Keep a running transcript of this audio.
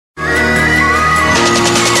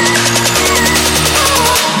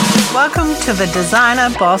Welcome to the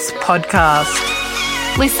Designer Boss Podcast.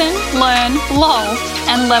 Listen, learn, lol,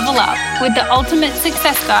 and level up with the ultimate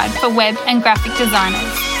success guide for web and graphic designers.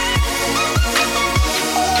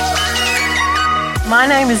 My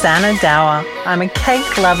name is Anna Dower. I'm a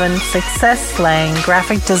cake-loving, success-slaying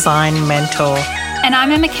graphic design mentor. And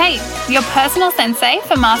I'm Emma Kate, your personal sensei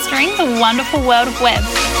for mastering the wonderful world of web.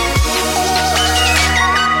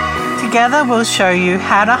 Together we'll show you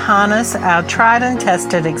how to harness our tried and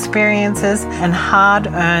tested experiences and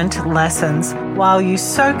hard-earned lessons while you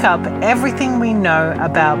soak up everything we know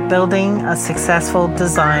about building a successful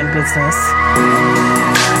design business.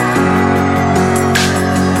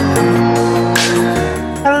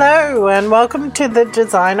 Hello and welcome to the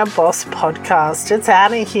Designer Boss Podcast. It's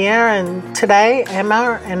Anna here, and today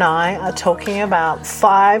Emma and I are talking about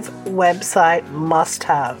 5 website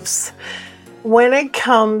must-haves. When it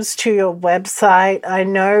comes to your website, I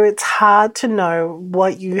know it's hard to know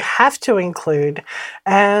what you have to include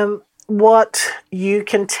and what you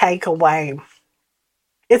can take away.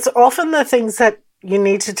 It's often the things that you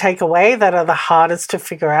need to take away that are the hardest to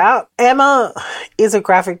figure out. Emma is a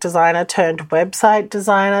graphic designer turned website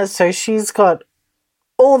designer, so she's got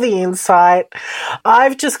all the insight.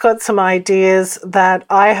 I've just got some ideas that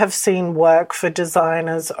I have seen work for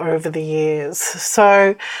designers over the years.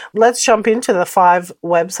 So let's jump into the 5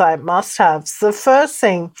 website must-haves. The first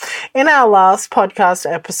thing, in our last podcast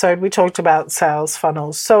episode, we talked about sales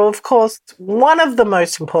funnels. So of course, one of the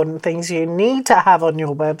most important things you need to have on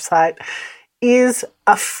your website is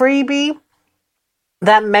a freebie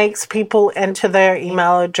that makes people enter their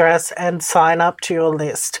email address and sign up to your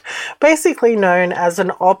list, basically known as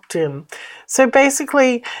an opt-in. So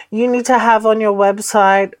basically, you need to have on your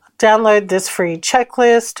website, download this free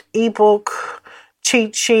checklist, ebook,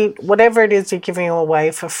 cheat sheet, whatever it is you're giving away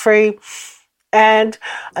for free, and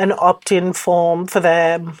an opt-in form for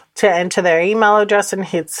them to enter their email address and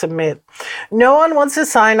hit submit. No one wants to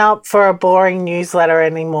sign up for a boring newsletter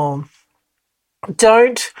anymore.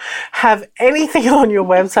 Don't have anything on your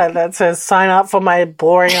website that says sign up for my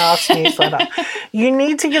boring ass newsletter. You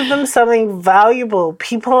need to give them something valuable.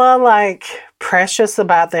 People are precious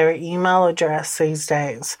about their email address these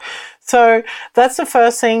days. So that's the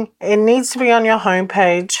first thing. It needs to be on your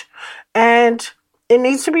homepage and it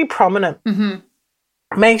needs to be prominent.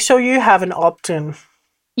 Mm-hmm. Make sure you have an opt-in.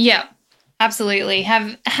 Yeah. Absolutely.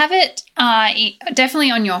 Have it definitely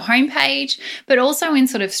on your homepage, but also in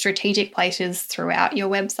sort of strategic places throughout your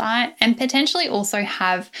website, and potentially also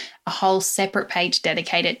have a whole separate page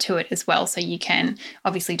dedicated to it as well. So you can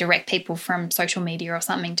obviously direct people from social media or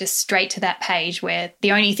something just straight to that page where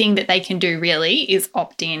the only thing that they can do really is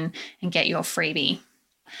opt in and get your freebie.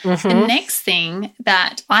 Mm-hmm. The next thing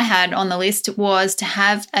that I had on the list was to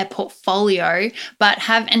have a portfolio, but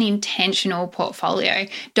have an intentional portfolio.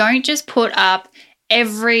 Don't just put up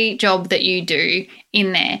every job that you do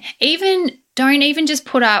in there. Don't even just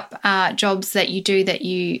put up jobs that you do that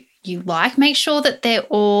you like. Make sure that they're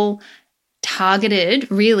all targeted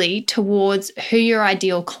really towards who your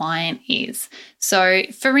ideal client is. So,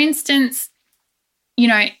 for instance,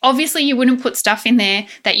 obviously you wouldn't put stuff in there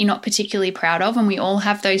that you're not particularly proud of. And we all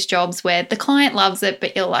have those jobs where the client loves it,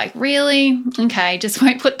 but you're like, really? Okay, just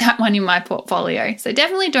won't put that one in my portfolio. So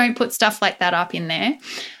definitely don't put stuff like that up in there.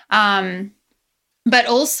 But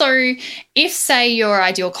also, if, say, your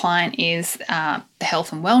ideal client is the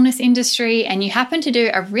health and wellness industry and you happen to do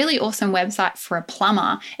a really awesome website for a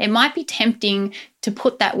plumber, it might be tempting to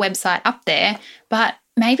put that website up there, but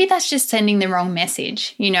maybe that's just sending the wrong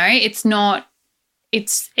message.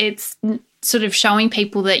 It's sort of showing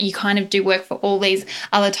people that you kind of do work for all these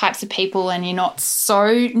other types of people and you're not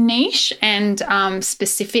so niche and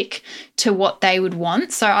specific to what they would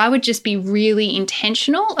want. So I would just be really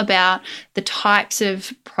intentional about the types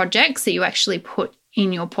of projects that you actually put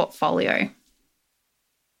in your portfolio.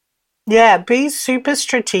 Yeah, be super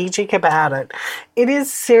strategic about it. It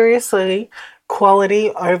is seriously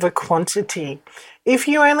quality over quantity. If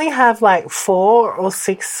you only have 4 or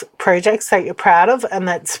 6 projects that you're proud of and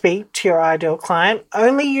that speak to your ideal client,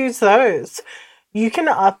 only use those. You can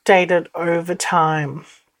update it over time.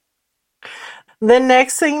 The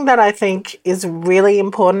next thing that I think is really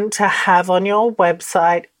important to have on your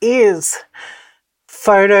website is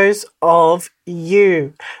photos of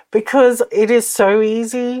you, because it is so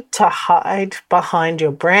easy to hide behind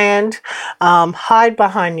your brand, hide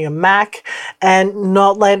behind your Mac, and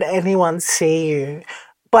not let anyone see you.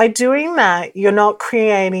 By doing that, you're not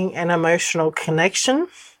creating an emotional connection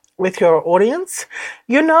with your audience,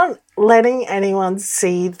 you're not letting anyone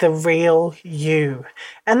see the real you.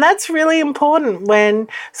 And that's really important when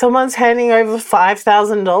someone's handing over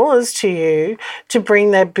 $5,000 to you to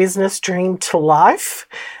bring their business dream to life.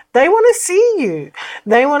 They want to see you.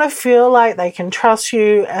 They want to feel like they can trust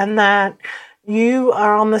you and that you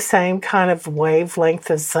are on the same kind of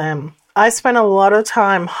wavelength as them. I spent a lot of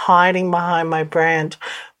time hiding behind my brand,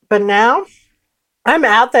 but now I'm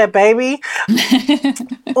out there, baby.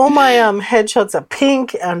 All my headshots are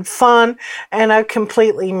pink and fun and are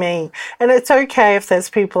completely me. And it's okay if there's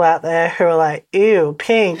people out there who are like, ew,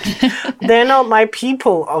 pink. They're not my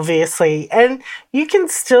people, obviously. And you can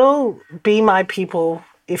still be my people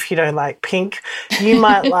if you don't like pink. You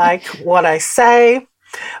might like what I say,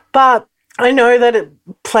 but I know that it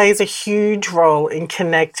plays a huge role in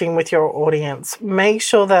connecting with your audience. Make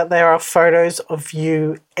sure that there are photos of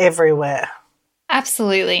you everywhere.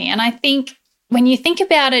 Absolutely. And I think when you think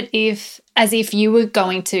about it as if you were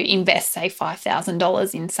going to invest, say,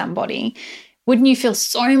 $5,000 in somebody, wouldn't you feel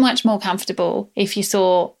so much more comfortable if you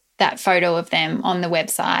saw that photo of them on the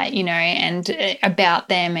website, and about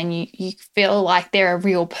them, and you feel like they're a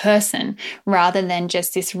real person rather than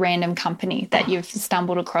just this random company that you've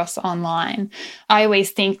stumbled across online? I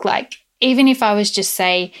always think, like, even if I was just,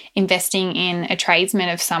 say, investing in a tradesman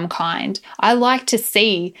of some kind, I like to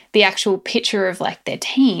see the actual picture of, like, their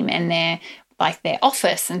team and their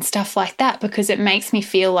office and stuff like that, because it makes me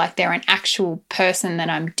feel like they're an actual person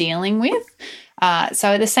that I'm dealing with.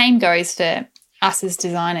 So the same goes for us as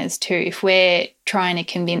designers too. If we're trying to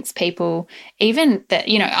convince people, even that,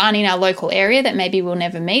 aren't in our local area, that maybe we'll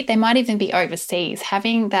never meet, they might even be overseas,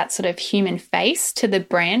 having that sort of human face to the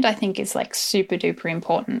brand, I think, is like super duper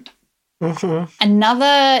important. Mm-hmm.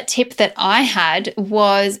 Another tip that I had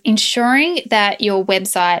was ensuring that your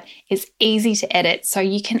website is easy to edit so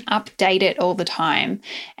you can update it all the time.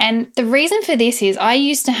 And the reason for this is I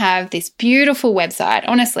used to have this beautiful website.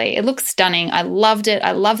 Honestly, it looks stunning. I loved it.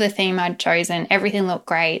 I love the theme I'd chosen. Everything looked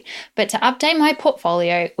great. But to update my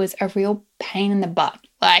portfolio was a real pain in the butt.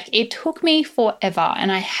 Like, it took me forever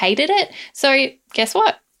and I hated it. So guess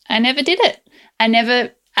what? I never did it. I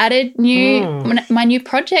never added my new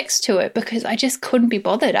projects to it because I just couldn't be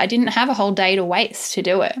bothered. I didn't have a whole day to waste to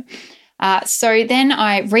do it. So then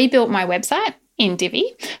I rebuilt my website in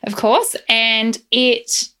Divi, of course, and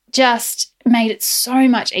it just made it so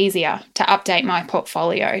much easier to update my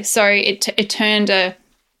portfolio. So it turned a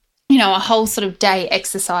whole sort of day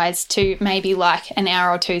exercise to maybe like an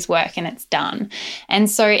hour or two's work and it's done. And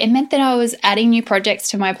so it meant that I was adding new projects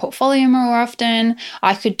to my portfolio more often.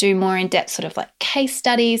 I could do more in-depth sort of like case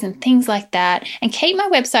studies and things like that and keep my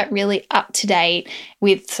website really up to date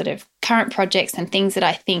with sort of current projects and things that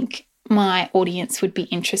I think my audience would be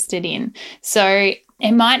interested in. So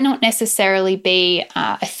it might not necessarily be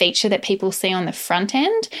a feature that people see on the front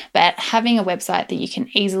end, but having a website that you can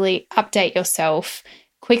easily update yourself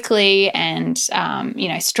quickly and,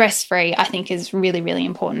 stress-free, I think is really, really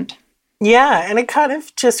important. Yeah, and it kind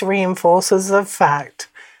of just reinforces the fact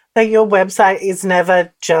that your website is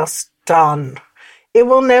never just done. It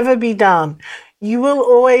will never be done. You will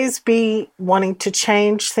always be wanting to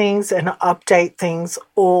change things and update things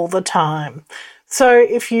all the time. So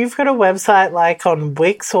if you've got a website like on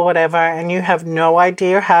Wix or whatever and you have no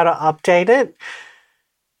idea how to update it,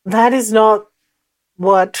 that is not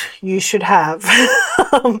what you should have.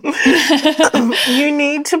 You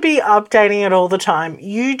need to be updating it all the time.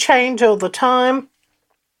 You change all the time.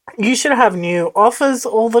 You should have new offers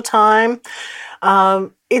all the time.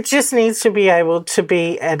 It just needs to be able to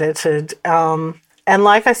be edited. And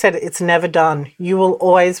like I said, it's never done. You will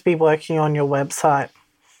always be working on your website.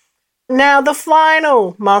 Now, the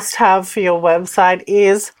final must-have for your website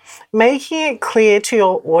is making it clear to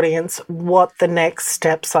your audience what the next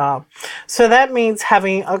steps are. So that means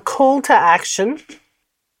having a call to action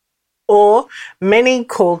or many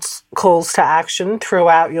calls to action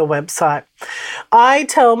throughout your website. I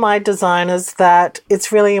tell my designers that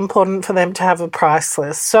it's really important for them to have a price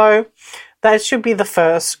list. So that should be the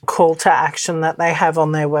first call to action that they have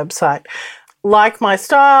on their website. Like my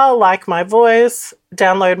style, like my voice,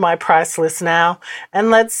 download my price list now,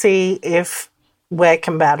 and let's see if we're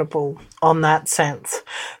compatible on that sense.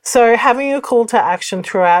 So having a call to action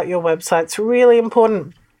throughout your website is really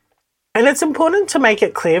important. And it's important to make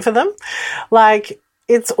it clear for them. Like,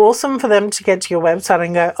 it's awesome for them to get to your website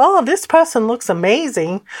and go, oh, this person looks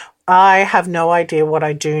amazing. I have no idea what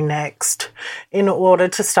I do next in order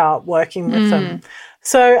to start working with them.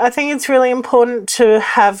 So I think it's really important to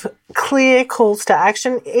have clear calls to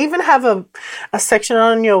action, even have a section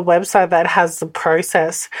on your website that has the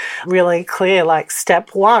process really clear, like step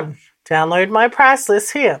 1, Download my price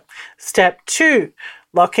list here. Step 2,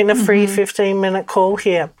 lock in a free 15-minute call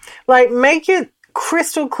here. Like, make it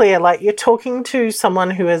crystal clear, like you're talking to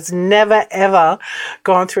someone who has never, ever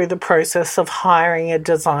gone through the process of hiring a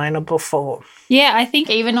designer before. Yeah, I think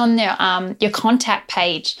even on your contact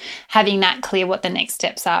page, having that clear what the next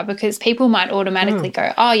steps are, because people might automatically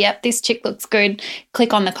go, oh, yep, this chick looks good,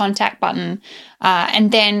 click on the contact button.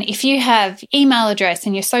 And then if you have email address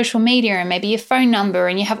and your social media and maybe your phone number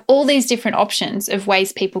and you have all these different options of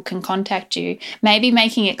ways people can contact you, maybe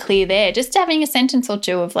making it clear there, just having a sentence or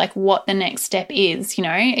two of like what the next step is, you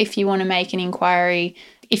know, if you want to make an inquiry,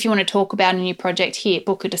 if you want to talk about a new project here,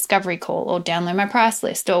 book a discovery call or download my price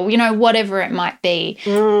list or, you know, whatever it might be,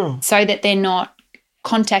 so that they're not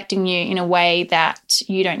contacting you in a way that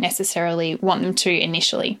you don't necessarily want them to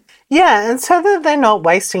initially. Yeah, and so that they're not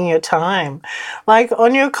wasting your time. Like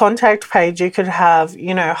on your contact page, you could have,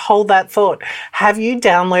 you know, hold that thought. Have you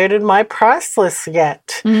downloaded my price list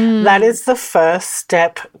yet? That is the first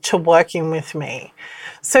step to working with me.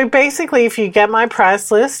 So basically, if you get my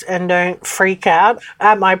price list and don't freak out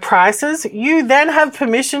at my prices, you then have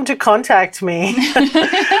permission to contact me.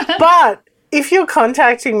 But if you're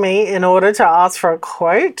contacting me in order to ask for a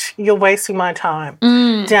quote, you're wasting my time.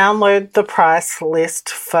 Download the price list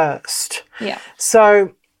first. Yeah.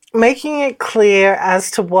 So making it clear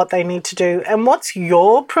as to what they need to do and what's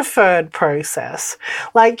your preferred process.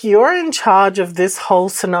 Like, you're in charge of this whole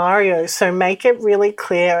scenario, so make it really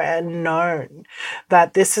clear and known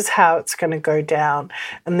that this is how it's going to go down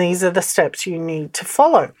and these are the steps you need to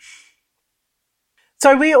follow.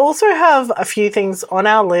 So we also have a few things on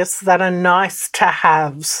our list that are nice to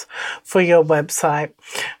haves for your website.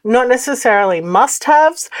 Not necessarily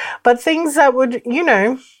must-haves, but things that would, you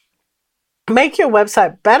know, make your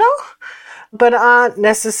website better, but aren't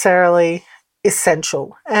necessarily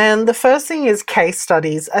essential. And the first thing is case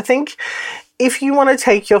studies. I think if you want to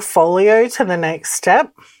take your folio to the next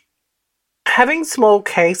step, having small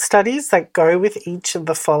case studies that go with each of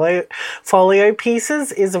the folio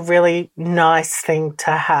pieces is a really nice thing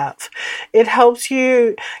to have. It helps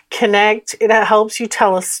you connect, it helps you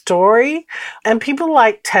tell a story, and people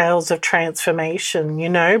like tales of transformation, you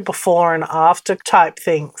know, before and after type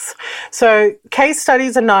things. So case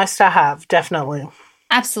studies are nice to have, definitely.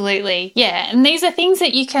 Absolutely, yeah. And these are things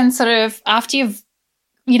that you can sort of, after you've,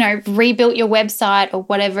 you know, rebuilt your website or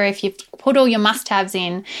whatever, if you've put all your must-haves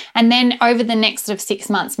in, and then over the next sort of 6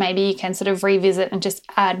 months, maybe you can sort of revisit and just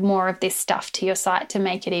add more of this stuff to your site to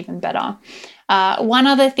make it even better. One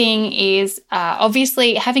other thing is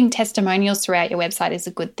obviously having testimonials throughout your website is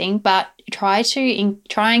a good thing, but trying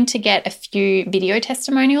to get a few video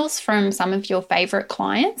testimonials from some of your favorite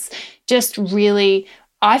clients just really,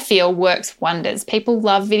 I feel, works wonders. People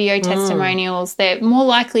love video testimonials. They're more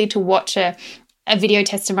likely to watch a video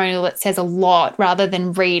testimonial that says a lot rather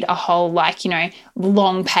than read a whole, like, you know,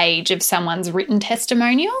 long page of someone's written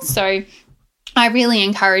testimonial. So I really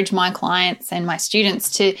encourage my clients and my students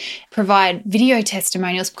to provide video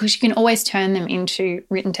testimonials, because you can always turn them into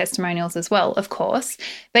written testimonials as well, of course.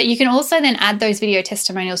 But you can also then add those video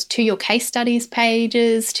testimonials to your case studies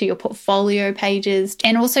pages, to your portfolio pages,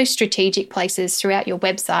 and also strategic places throughout your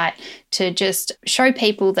website to just show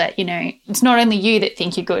people that, you know, it's not only you that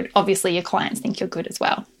think you're good, obviously your clients think you're good as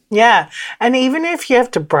well. Yeah. And even if you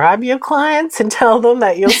have to bribe your clients and tell them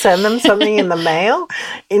that you'll send them something in the mail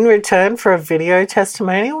in return for a video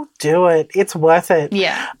testimonial, do it. It's worth it.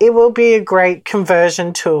 Yeah. It will be a great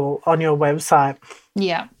conversion tool on your website.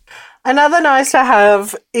 Yeah. Another nice to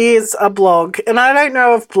have is a blog. And I don't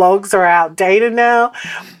know if blogs are outdated now,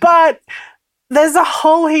 but there's a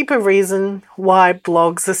whole heap of reason why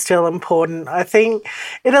blogs are still important. I think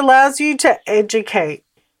it allows you to educate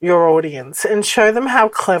your audience and show them how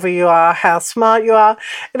clever you are, how smart you are.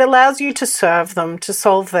 It allows you to serve them, to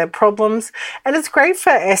solve their problems, and it's great for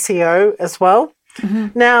SEO as well.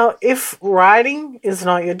 Now, if writing is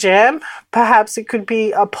not your jam, perhaps it could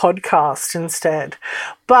be a podcast instead.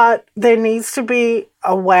 But there needs to be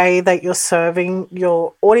a way that you're serving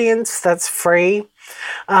your audience that's free.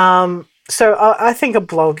 So I think a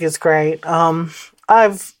blog is great.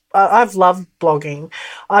 I've loved blogging.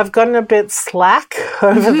 I've gotten a bit slack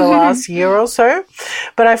over the last year or so,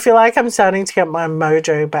 but I feel like I'm starting to get my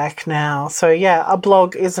mojo back now. So yeah, a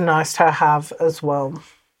blog is nice to have as well.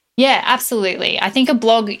 Yeah, absolutely. I think a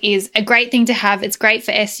blog is a great thing to have. It's great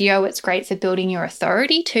for SEO. It's great for building your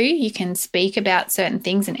authority too. You can speak about certain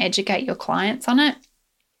things and educate your clients on it.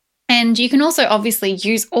 And you can also obviously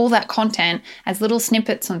use all that content as little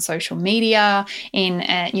snippets on social media, in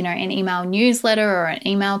an email newsletter or an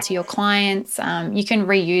email to your clients. You can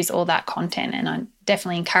reuse all that content, and I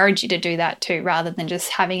definitely encourage you to do that too, rather than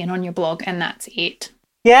just having it on your blog and that's it.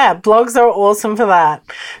 Yeah, blogs are awesome for that.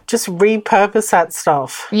 Just repurpose that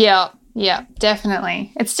stuff. Yeah,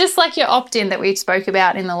 definitely. It's just like your opt-in that we spoke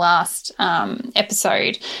about in the last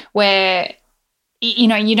episode, where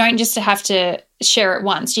you don't just have to share it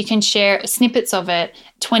once. You can share snippets of it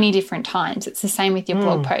 20 different times. It's the same with your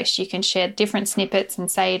blog post. You can share different snippets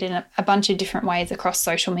and say it in a bunch of different ways across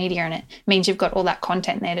social media, and it means you've got all that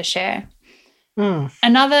content there to share.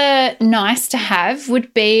 Another nice to have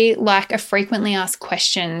would be like a frequently asked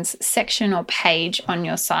questions section or page on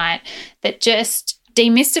your site that just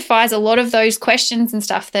demystifies a lot of those questions and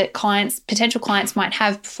stuff that potential clients might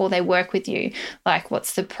have before they work with you. Like,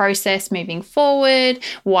 what's the process moving forward?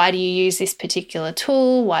 Why do you use this particular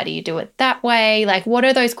tool? Why do you do it that way? Like, what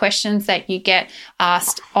are those questions that you get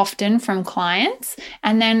asked often from clients?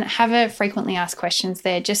 And then have a frequently asked questions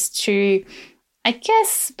there just to, I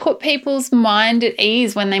guess, put people's mind at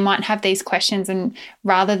ease when they might have these questions, and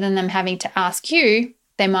rather than them having to ask you,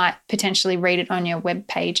 they might potentially read it on your web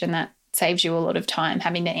page, and that saves you a lot of time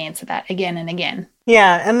having to answer that again and again.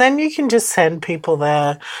 Yeah, and then you can just send people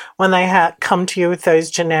there when they come to you with those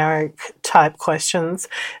generic type questions.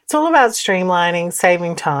 It's all about streamlining,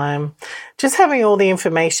 saving time, just having all the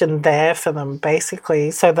information there for them,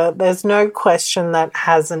 basically, so that there's no question that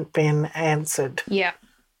hasn't been answered.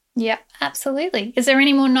 Yeah, absolutely. Is there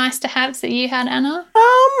any more nice to haves that you had, Anna?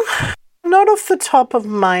 Not off the top of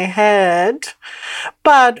my head,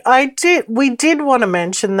 but we did want to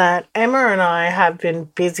mention that Emma and I have been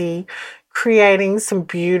busy creating some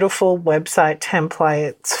beautiful website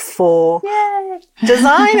templates for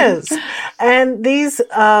designers. And these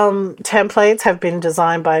templates have been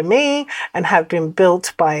designed by me and have been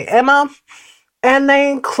built by Emma. And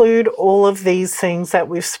they include all of these things that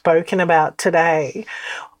we've spoken about today.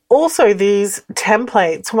 Also, these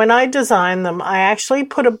templates, when I design them, I actually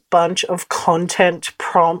put a bunch of content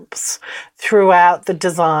prompts throughout the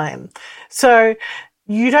design. So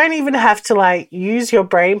you don't even have to use your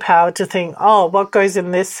brain power to think, oh, what goes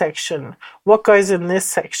in this section? What goes in this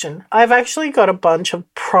section? I've actually got a bunch of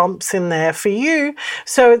prompts in there for you.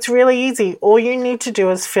 So it's really easy. All you need to do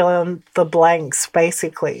is fill in the blanks,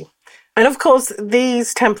 basically. And of course,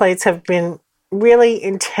 these templates have been really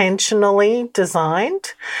intentionally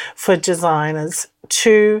designed for designers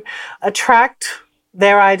to attract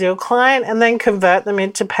their ideal client and then convert them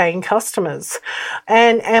into paying customers.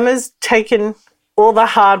 And Emma's taken all the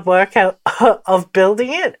hard work out of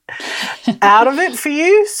building it out of it for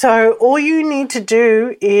you. So all you need to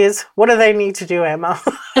do is, what do they need to do, Emma?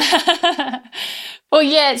 Well,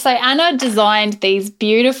 yeah, so Anna designed these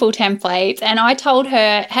beautiful templates, and I told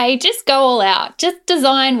her, hey, just go all out. Just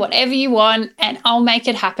design whatever you want and I'll make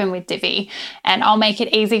it happen with Divi, and I'll make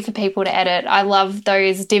it easy for people to edit. I love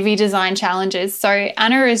those Divi design challenges. So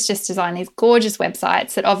Anna has just designed these gorgeous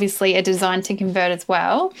websites that obviously are designed to convert as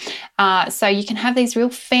well. So you can have these real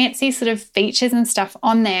fancy sort of features and stuff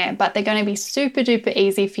on there, but they're going to be super duper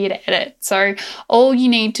easy for you to edit. So all you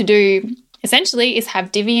need to do essentially is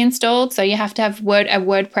have Divi installed. So you have to have a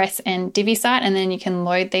WordPress and Divi site, and then you can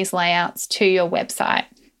load these layouts to your website.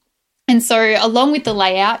 And so along with the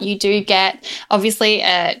layout, you do get obviously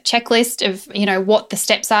a checklist of, what the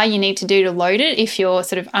steps are you need to do to load it. If you're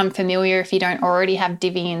sort of unfamiliar, if you don't already have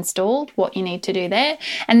Divi installed, what you need to do there.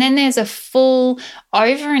 And then there's a full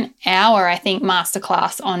over an hour, I think,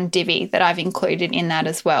 masterclass on Divi that I've included in that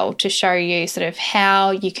as well, to show you sort of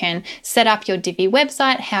how you can set up your Divi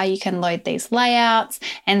website, how you can load these layouts,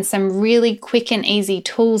 and some really quick and easy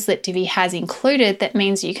tools that Divi has included that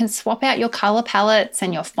means you can swap out your color palettes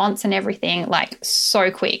and your fonts and everything so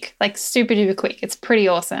quick, super duper quick. It's pretty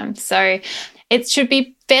awesome. So it should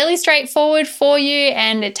be fairly straightforward for you,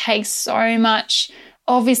 and it takes so much,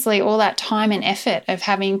 obviously, all that time and effort of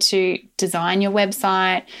having to design your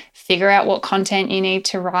website, figure out what content you need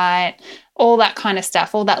to write, all that kind of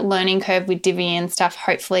stuff, all that learning curve with Divi and stuff.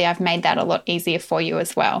 Hopefully I've made that a lot easier for you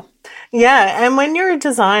as well. Yeah, and when you're a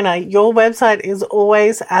designer, your website is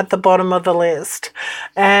always at the bottom of the list.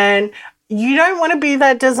 And you don't want to be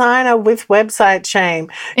that designer with website shame.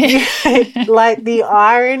 The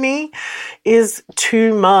irony is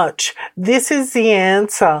too much. This is the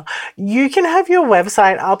answer. You can have your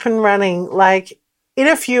website up and running in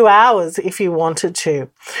a few hours if you wanted to.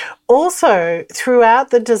 Also,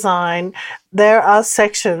 throughout the design, there are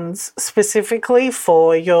sections specifically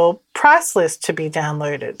for your price list to be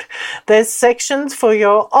downloaded. There's sections for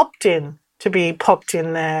your opt-in to be popped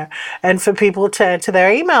in there, and for people to enter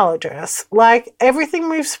their email address. Everything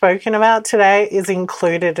we've spoken about today is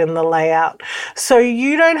included in the layout. So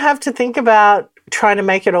you don't have to think about trying to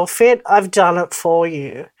make it all fit. I've done it for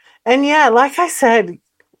you. And yeah, like I said,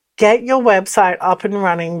 get your website up and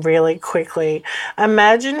running really quickly.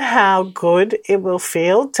 Imagine how good it will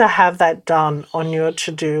feel to have that done on your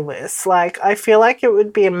to-do list. Like, I feel like it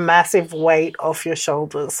would be a massive weight off your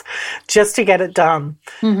shoulders just to get it done.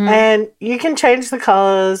 And you can change the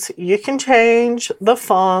colors, you can change the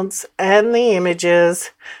fonts and the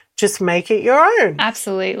images. Just make it your own.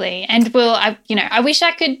 Absolutely. And I wish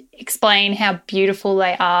I could explain how beautiful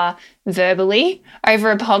they are verbally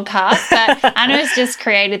over a podcast, but Anna's just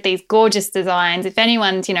created these gorgeous designs. If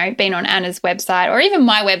anyone's, been on Anna's website, or even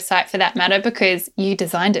my website for that matter, because you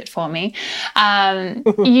designed it for me,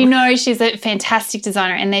 she's a fantastic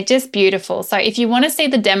designer and they're just beautiful. So if you want to see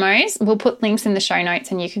the demos, we'll put links in the show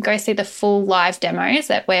notes and you can go see the full live demos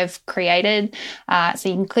that we've created. So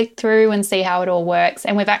you can click through and see how it all works.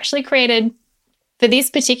 And we've actually created, for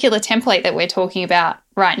this particular template that we're talking about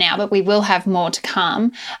right now, but we will have more to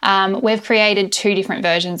come, we've created 2 different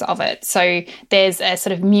versions of it. So there's a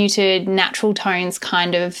sort of muted, natural tones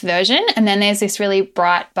kind of version, and then there's this really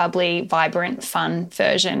bright, bubbly, vibrant, fun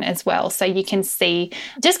version as well. So you can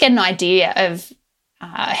just get an idea of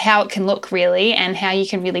how it can look really and how you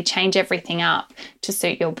can really change everything up to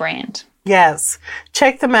suit your brand. Yes,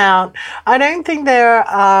 check them out. I don't think there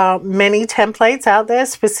are many templates out there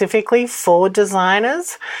specifically for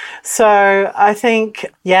designers. So I think,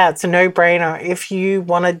 it's a no-brainer. If you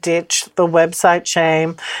want to ditch the website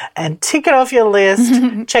shame and tick it off your list,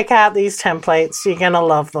 check out these templates. You're going to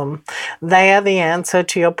love them. They are the answer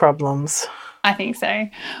to your problems. I think so.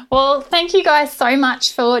 Well, thank you guys so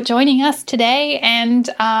much for joining us today. And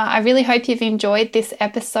I really hope you've enjoyed this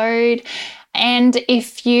episode. And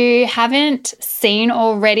if you haven't seen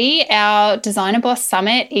already, our Designer Boss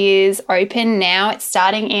Summit is open now. It's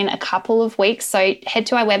starting in a couple of weeks. So head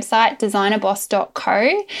to our website,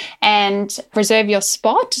 designerboss.co, and reserve your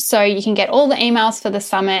spot so you can get all the emails for the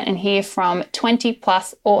summit and hear from 20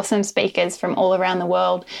 plus awesome speakers from all around the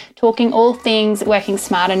world, talking all things working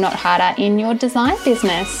smarter, not harder in your design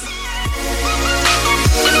business.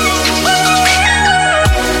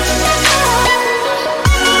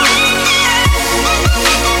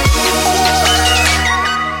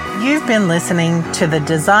 You've been listening to the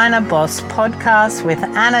Designer Boss podcast with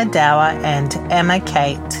Anna Dower and Emma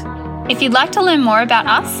Kate. If you'd like to learn more about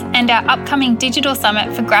us and our upcoming digital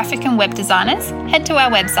summit for graphic and web designers, head to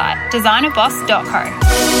our website,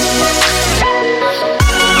 designerboss.co.